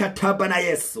 Unaweka mkataba na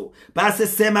Yesu. Basi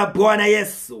sema, Bwana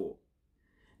Yesu,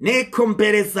 niko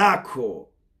mbele zako.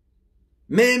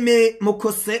 Mimi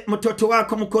mtoto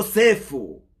wako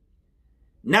mkosefu.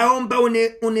 Naomba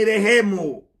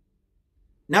unirehemu.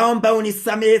 Naomba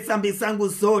unisamehe dhambi zangu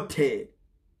zote.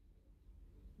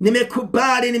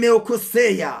 Nimekubali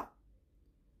nimeukosea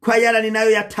kwa yale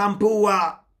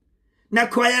ninayoyatambua, na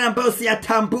kwa yale ambayo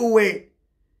siyatambue,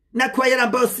 na kwa yale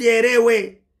ambayo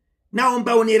sielewe.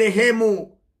 Naomba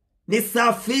unirehemu,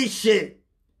 nisafishe,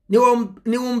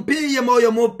 niumbie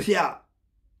moyo mpya,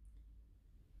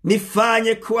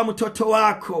 nifanye kuwa mtoto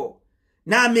wako.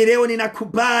 Nami leo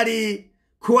ninakubali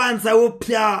kuanza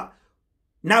upya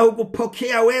na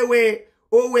ukupokea wewe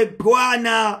uwe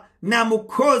Bwana na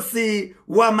Mwokozi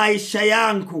wa maisha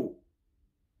yangu.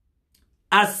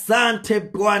 Asante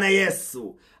Bwana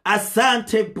Yesu.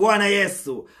 Asante Bwana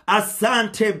Yesu.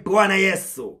 Asante Bwana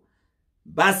Yesu.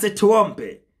 Basi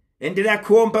tuombe. Endelea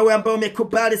kuomba wewe ambao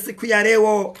umekubali siku ya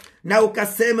leo, na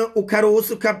ukaseme,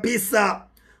 ukaruhusu kabisa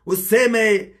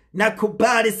useme,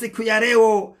 nakubali siku ya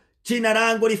leo jina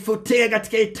langu lifutike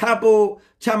katika kitabu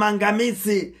cha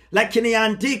maangamizi, lakini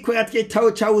yaandikwe katika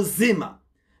kitabu cha uzima.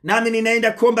 Nami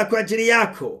ninaenda kuomba kwa ajili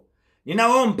yako.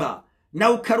 Ninaomba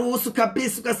na ukaruhusu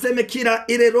kabisa ukaseme kila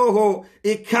ile roho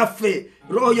ikafe,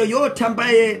 roho yoyote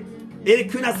ambaye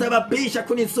ilikuwa inasababisha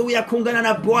kunizuia kuungana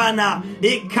na Bwana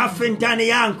ikafe ndani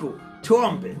yangu.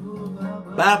 Tuombe.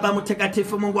 Baba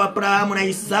mtakatifu, Mungu wa Abrahamu na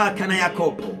Isaka na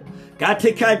Yakobo,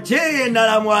 katika jina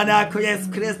la mwanako Yesu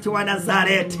Kristo wa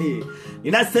Nazareti,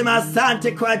 ninasema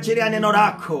asante kwa ajili ya neno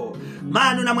lako.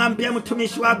 Maana unamwambia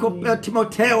mtumishi wako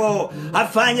Timotheo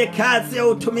afanye kazi ya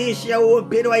utumishi ya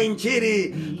uhubiri wa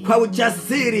Injili kwa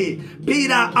ujasiri,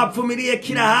 bila avumilie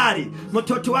kila hali.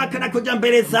 Mtoto wake anakuja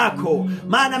mbele zako,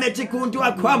 maana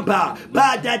amejigundua kwamba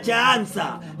baada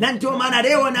hajaanza, na ndio maana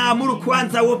leo naamuru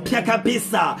kuanza upya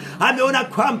kabisa. Ameona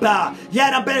kwamba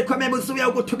yale ambayo kwa memzuia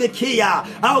kutumikia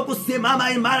au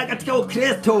kusimama imara katika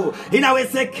Ukristo,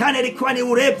 inawezekana ilikuwa ni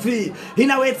ulevi,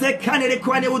 inawezekana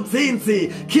ilikuwa ni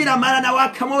uzinzi. Kila mara na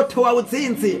waka moto wa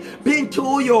uzinzi binti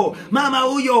huyo, mama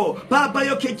huyo, baba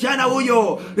huyo, kijana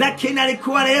huyo, lakini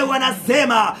alikuwa leo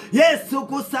anasema Yesu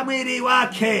gusa mwili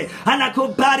wake.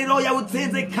 Anakubali roho ya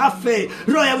uzinzi kafe,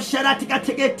 roho ya usharati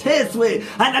kateketezwe.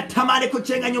 Anatamani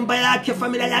kujenga nyumba yake,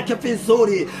 familia yake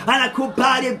vizuri.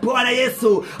 Anakubali Bwana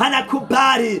Yesu,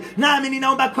 anakubali. Nami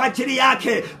ninaomba kwa ajili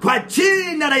yake, kwa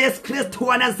jina la Yesu Kristo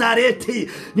wa Nazareti,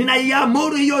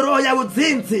 ninaiamuru hiyo roho ya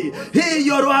uzinzi,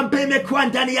 hiyo roho ambayo imekuwa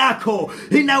ndani yako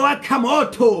inawaka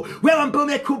moto. Wewe ambaye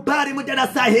umekubali muda na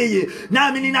saa hii,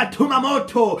 nami ninatuma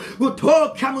moto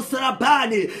kutoka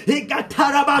msalabani,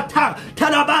 ikatarabata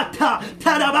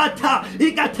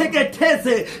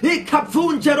ikateketeze,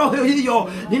 ikavunje roho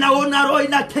hiyo. Ninaona roho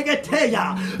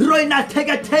inateketea,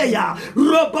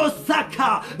 robo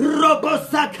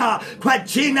saka kwa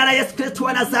jina la Yesu Kristo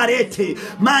wa Nazareti.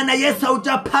 Maana Yesu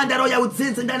haujapanda roho ya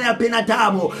uzinzi ndani ya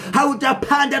binadamu,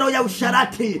 haujapanda roho ya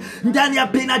usharati ndani ya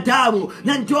binadamu,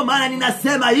 na ndio maana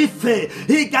ninasema ife,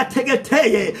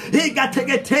 ikateketeye.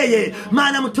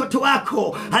 Maana mtoto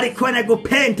wako alikuwa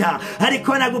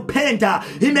anakupenda,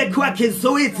 imekuwa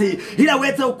kizuizi, ila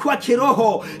uweze ukua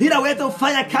kiroho, ila uweze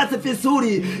ufanya kazi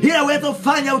vizuri, ila uweze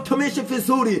ufanya utumishi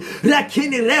vizuri.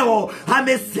 Lakini leo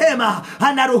amesema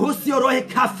anaruhusu roho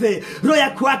kafe, roho ya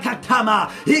kuakatama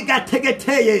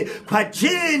ikateketeye kwa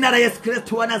jina la Yesu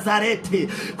Kristo wa Nazareti.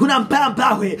 Kuna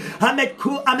mbambawe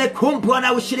amekumbwa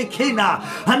na ushirikina,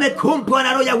 amekumbwa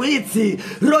na roho ya wizi,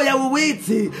 roho ya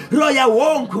uwizi, roho ya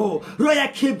uongo, roho ya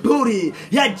kiburi,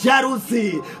 ya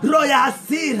jaruzi, roho ya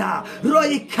hasira, roho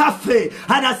ikafe.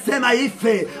 Anasema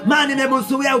ife, maana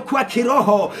imemzuia ukua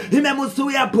kiroho,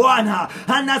 imemzuia Bwana.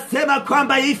 Anasema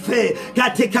kwamba ife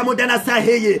katika muda na saa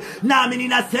hii. Nami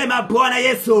ninasema Bwana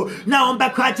Yesu, naomba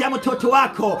kwa ajili ya mtoto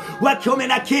wako wa kiume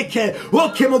na kike,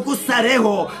 ukimgusa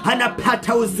leo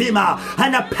anapata uzima,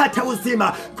 anapata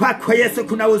uzima. Kwako Yesu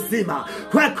kuna uzima,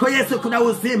 kwako Yesu kuna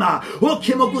uzima.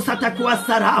 Ukimgusa atakuwa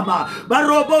salama.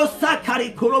 Barobosaka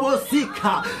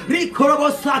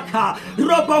rikorobosaka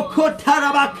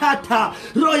robokotarabakata.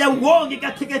 Roho ya uongo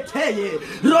kateketeye,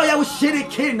 roho ya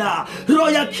ushirikina, roho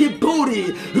ya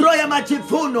kiburi, roho ya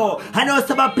majivuno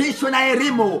anayosababishwa na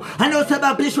elimu,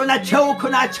 anayosababishwa na cheo uko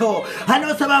nacho,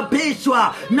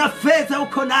 anayosababishwa na fedha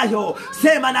uko nayo.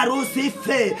 Sema na ruhusu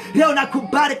ife leo.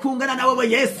 Nakubali kuungana na wewe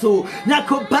Yesu,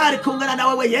 nakubali kuungana na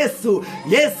wewe Yesu.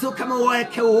 Yesu kama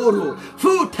uweke uhuru,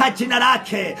 futa jina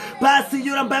lake. Basi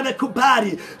yule ambaye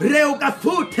amekubali leo,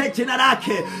 ukafute jina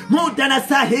lake muda na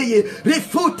saa hii.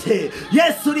 Lifute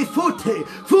Yesu, lifute,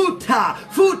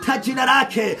 futa jina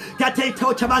lake katika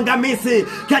kitabu cha maangamizi,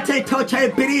 katika kitabu cha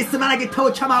Ibilisi, maana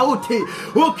kitabu cha mauti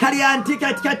ukaliandika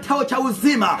katika kitabu cha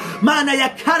uzima. Maana ya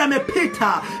kale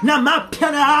yamepita na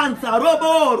mapya naanza.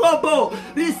 Robo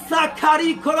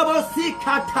risakariko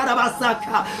robosika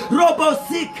tarabasaka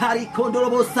robosikari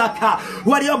kondorobosaka.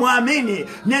 Waliomwamini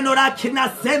neno lake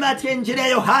nasema katika Injili ya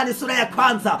Yohana sura ya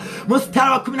 1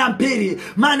 mstari wa 12,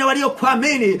 maana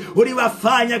waliokuamini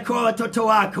uliwafanya kwa watoto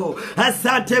wako.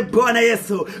 Asante Bwana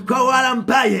Yesu kwa wale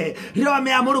ambaye leo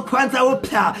wameamuru kwanza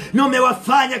upya na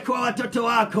umewafanya kwa watoto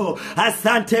wako.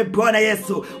 Asante Bwana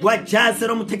Yesu, wajaze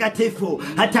Roho Mtakatifu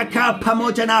atakaa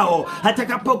pamoja nao,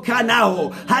 atakapokaa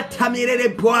nao hata milele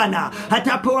Bwana,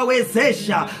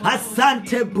 atapowawezesha.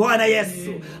 Asante Bwana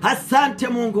Yesu, asante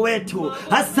Mungu wetu,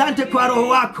 asante kwa Roho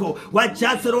wako.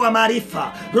 Wajaze roho wa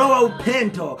maarifa, roho wa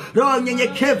upendo, roho wa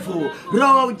unyenyekevu,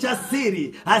 roho wa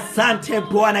ujasiri. Asante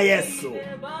Bwana Yesu.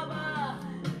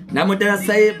 Na muda na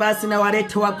saa hii basi na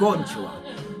walete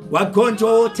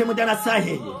wagonjwa wote muda na saa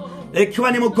hii.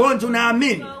 Ikiwa ni mgonjwa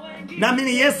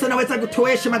naamini Yesu anaweza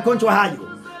kutoesha magonjwa hayo.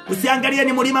 Usiangalie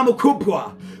ni mlima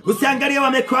mkubwa, usiangalie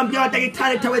wamekwambia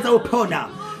daktari taweza upona.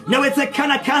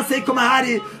 Nawezekana kansa iko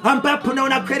mahali ambapo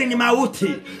unaona kweli ni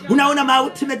mauti, unaona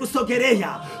mauti imekusogelea,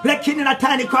 lakini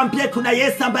nataka nikwambie kuna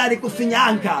Yesu ambaye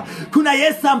alikufinyanga, kuna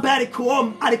Yesu ambaye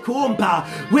alikuumba.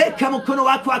 Weka mkono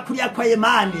wako wa kulia kwa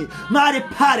imani mahali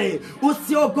pale,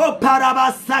 usiogopa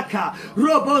rabasaka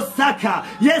robosaka.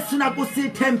 Yesu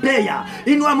nakusitembea.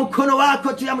 Inua mkono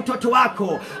wako juu ya mtoto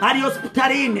wako aliyo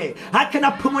hospitalini,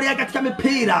 akanapumulia katika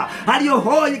mipira, aliyo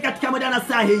hoi katika muda na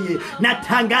saa hii.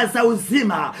 Natangaza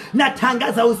uzima,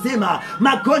 natangaza uzima.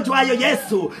 Magonjwa hayo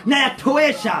Yesu na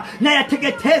yatoesha, na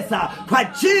yateketeza kwa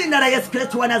jina la Yesu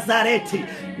Kristo wa Nazareti.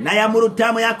 Na yamuru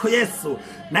damu yako Yesu,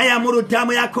 na yamuru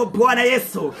damu yako Bwana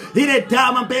Yesu, ile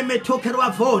damu ambayo imetoka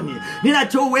rohoni.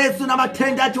 Ninajua uwezo na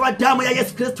matendaji wa damu ya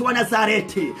Yesu Kristo wa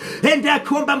Nazareti. Enda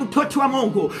kuomba mtoto wa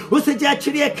Mungu,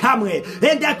 usijiachilie kamwe.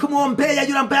 Enda kumuombea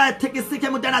yule ambaye atekisike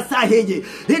muda na saa hii.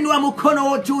 Inua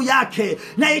mkono juu yake,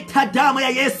 na ita damu ya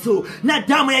Yesu, na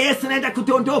damu ya Yesu naenda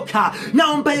kudondoka.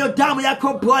 Naomba hiyo damu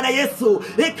yako Bwana Yesu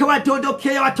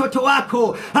ikawadondokee watoto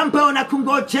wako ambao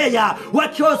wanakungojea,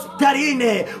 wakiwa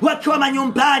hospitalini, wakiwa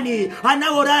manyumbani,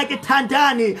 anaoraa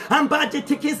kitandani, ambaye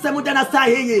tikisa muda na saa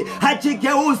hii.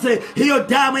 Hajigeuze. Hiyo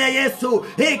damu ya Yesu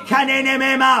ikanene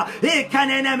mema,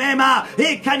 ikanene mema,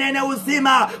 ikanene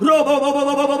uzima.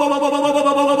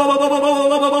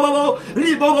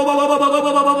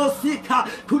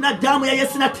 Kuna damu ya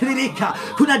Yesu inatiririka,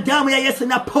 kuna damu ya Yesu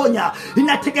inaponya,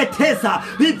 inateketeza.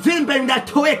 Vivimbe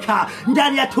vinatoweka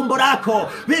ndani ya tumbo lako,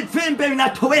 vivimbe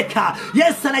vinatoweka.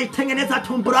 Yesu anaitengeneza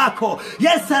tumbo lako,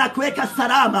 Yesu anakuweka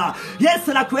salama,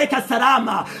 Yesu anakuweka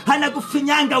salama,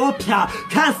 anakufinyanga upya.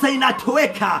 Kansa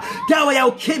inatoweka, dawa ya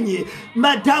ukimwi,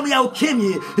 madamu ya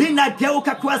ukimwi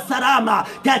inageuka kuwa salama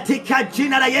katika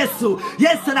jina la Yesu.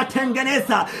 Yesu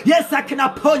anatengeneza, Yesu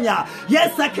akinaponya,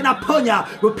 Yesu akinaponya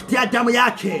kupitia damu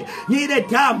yake. Ni ile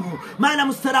damu, maana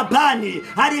msalabani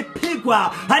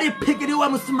alipigiliwa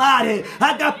msumari,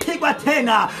 agapigwa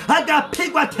tena,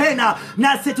 agapigwa tena,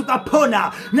 nasi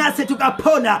tukapona, nasi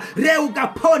tukapona. Leo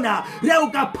ukapona, leo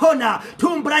ukapona,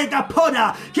 tumbo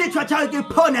ikapona, kichwa chako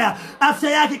kipona, afya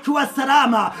yake kuwa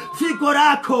salama, figo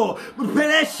lako,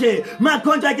 presha,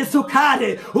 magonjwa ya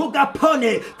kisukari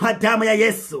ukapone kwa damu ya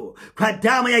Yesu, kwa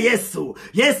damu ya Yesu.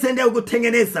 Yesu ndiye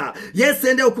ukutengeneza,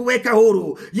 Yesu ndiye ukuweka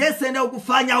huru, Yesu ndiye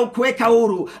ukufanya ukuweka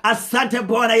huru. Asante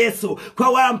Bwana Yesu kwa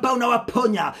wale ambao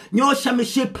unawaponya. Nyosha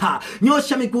mishipa,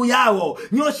 nyosha miguu yao,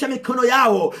 nyosha mikono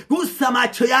yao, gusa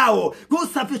macho yao,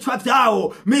 gusa vichwa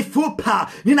vyao, mifupa.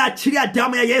 Ninaachilia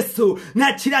damu ya Yesu,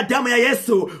 naachilia damu ya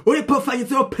Yesu.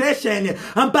 Ulipofanyia operation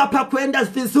ambapo kwenda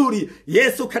vizuri,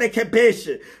 Yesu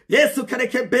karekebeshe, Yesu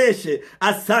karekebeshe.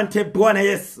 Asante Bwana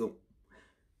Yesu.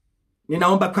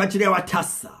 Ninaomba kwa ajili ya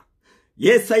watasa.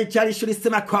 Yesu haijalishi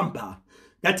ulisema kwamba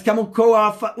katika mkoa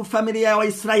wa familia wa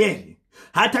Israeli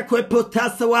hata kuwepo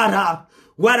tasa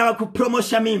wala wa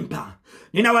kupromosha mimba.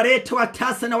 Ninawaleta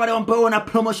watasa na wale ambao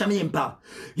wanapromosha mimba.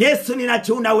 Yesu,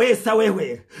 ninajua unaweza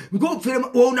wewe. Nguvu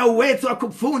una uwezo wa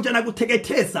kuvunja na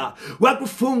kuteketeza, wa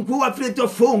kufungua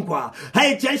vilivyofungwa.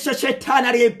 Haijalisha shetani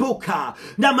aliyeibuka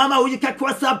na mama huyu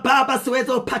kwa sababu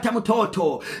siwezi kupata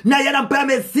mtoto, na yale ambaye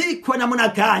amezikwa namna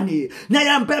gani, na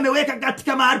yale ambaye ameweka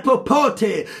katika mahali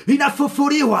popote,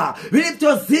 vinafufuliwa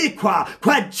vilivyozikwa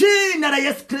kwa jina la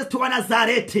Yesu Kristo wa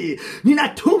Nazareti.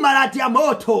 Ninatuma radi ya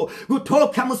moto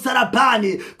kutoka msalabani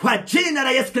kwa jina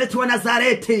la Yesu Kristo wa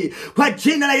Nazareti, kwa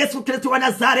jina la Yesu Kristo wa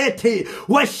Nazareti.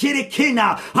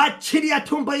 Washirikina, achilia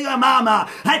tumbo hiyo ya mama,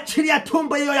 achilia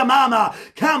tumbo hiyo ya mama.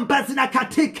 Kamba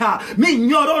zinakatika,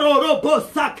 minyororo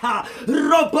robosaka,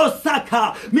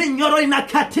 minyororo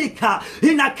inakatika,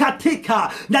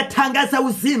 inakatika. Natangaza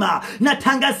uzima,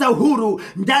 natangaza uhuru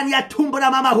ndani ya tumbo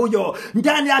la mama huyo,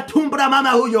 ndani ya tumbo la mama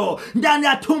huyo, ndani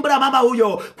ya tumbo la mama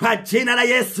huyo, kwa jina la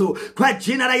Yesu, kwa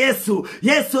jina la Yesu.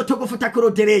 Yesu tukufuta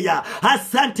kurudilia.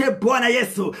 Asante Bwana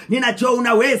Yesu. Ninajua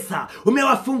unaweza.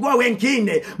 Umewafungua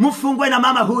wengine, mfungue na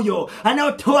mama huyo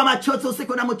anaotoa machozi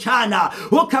usiku na mchana.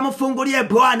 Ukamfungulie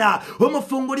Bwana,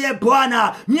 umfungulie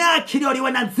Bwana. Miaka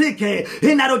iliyoliwa na nzige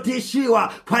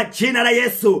inarudishiwa kwa jina la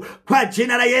Yesu, kwa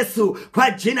jina la Yesu,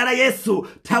 kwa jina la Yesu.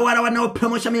 Tawala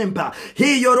wanaopromosha mimba,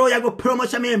 hiyo roho ya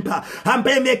kupromosha mimba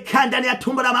ambaye imekaa ndani ya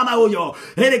tumbo la mama huyo,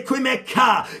 ilikuwa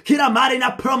imekaa kila mara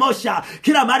inapromosha,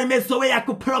 kila mara imezoea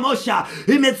kupromosha.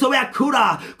 dunia imezoea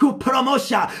kula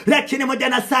kupromosha, lakini moja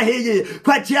na sahihi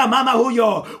kwa ajili ya mama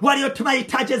huyo waliotuma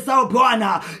hitaji zao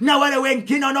Bwana, na wale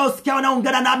wengine wanaosikia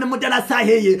wanaungana nami moja na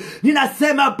sahihi,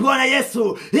 ninasema Bwana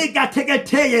Yesu,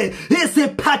 ikateketeye,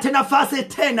 isipate nafasi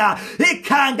tena,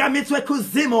 ikaangamizwe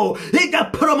kuzimu,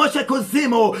 ikapromoshwe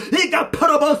kuzimu,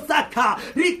 ikaporobosaka,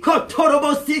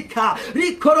 rikotorobosika,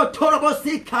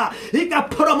 rikorotorobosika,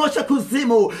 ikapromoshwe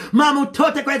kuzimu. Mama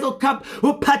utote kwa hizo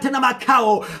upate na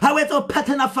makao, hawezi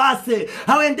upate nafasi,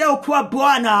 hawendeo kuwa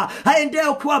Bwana,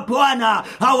 haendeo kuwa Bwana.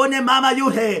 Haone mama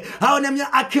yuhe, haone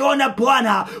akiona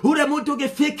Bwana, ule mtu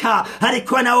ukifika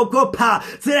alikuwa naogopa,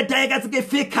 zile dakika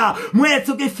zikifika,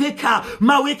 mwezi ukifika,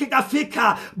 mawiki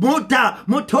kafika, muda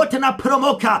mtote na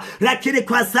promoka. Lakini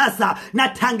kwa sasa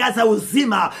natangaza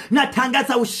uzima,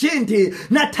 natangaza ushindi,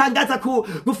 natangaza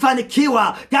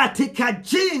kufanikiwa katika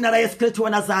jina la Yesu Kristo wa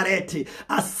Nazareti.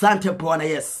 Asante Bwana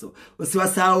Yesu.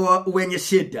 Usiwasahau wenye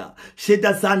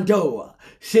shida za ndoa,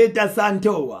 shida za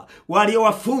ndoa, walio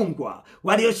wafungwa,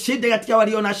 walio shida katika,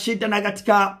 walio na shida na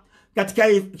katika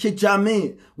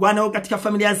kijamii, wanao katika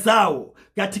familia zao,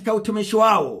 katika utumishi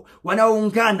wao,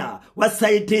 wanaoungana,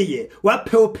 wasaidie,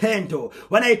 wape upendo,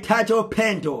 wanahitaji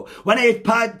upendo,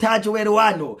 wanahitaji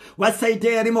uelewano,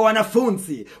 wasaidie elimu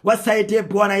wanafunzi, wasaidie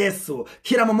Bwana Yesu,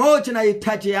 kila mmoja na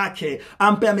hitaji yake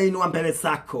ambaye ameinua mbele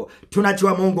zako.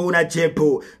 Tunajua Mungu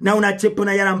unajibu, na unajibu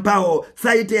na yale ambao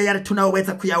zaidi ya yale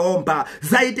tunaoweza kuyaomba,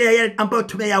 zaidi ya yale ambao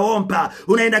tumeyaomba,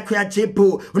 unaenda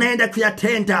kuyajibu, unaenda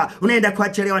kuyatenda, unaenda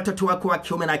kuachilia watoto wako wa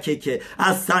kiume na kike.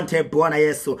 Asante Bwana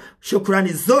Yesu.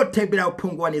 Shukrani zote bila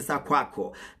upungufu ni za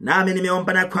kwako. Nami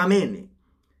nimeomba na kuamini,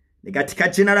 ni katika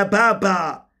jina la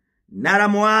Baba na la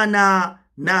Mwana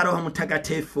na Roho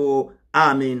Mtakatifu.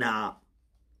 Amina.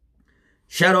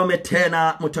 Shalom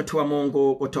tena mtoto wa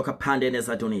Mungu kutoka pande nne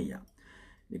za dunia.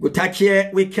 Nikutakie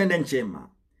weekend njema.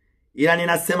 Ila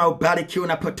ninasema ubarikiwe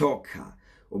unapotoka,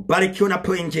 ubarikiwe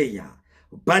unapoingia,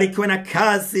 ubarikiwe na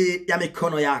kazi ya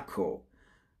mikono yako,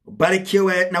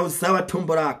 ubarikiwe na uzao wa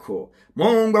tumbo lako.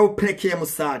 Mungu upelekee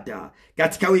msaada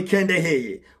katika weekend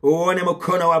hii. Uone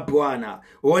mkono wa Bwana,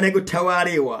 uone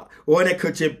kutawaliwa, uone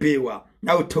kujibiwa,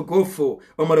 na utukufu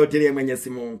umrudilie Mwenyezi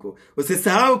Mungu.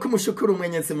 Usisahau kumshukuru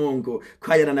Mwenyezi Mungu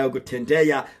kwa yale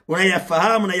anayokutendea,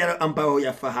 unayafahamu na yale ambao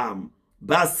huyafahamu.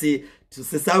 Basi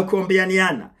tusisahau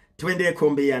kuombeaniana, tuendelee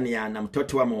kuombeaniana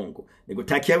mtoto wa Mungu.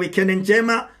 Nikutakia weekend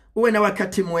njema, uwe na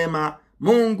wakati mwema.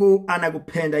 Mungu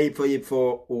anakupenda hivyo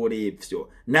hivyo ulivyo,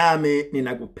 nami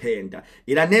ninakupenda.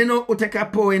 Ila neno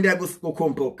utakapoendelea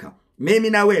kukumbuka, mimi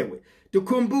na wewe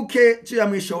tukumbuke juu ya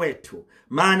mwisho wetu,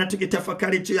 maana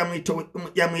tukitafakari juu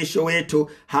ya mwisho wetu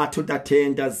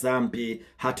hatutatenda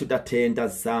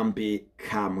zambi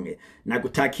kamwe.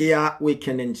 Nakutakia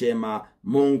weekend njema.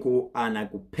 Mungu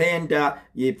anakupenda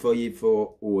hivyo hivyo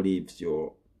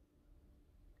ulivyo.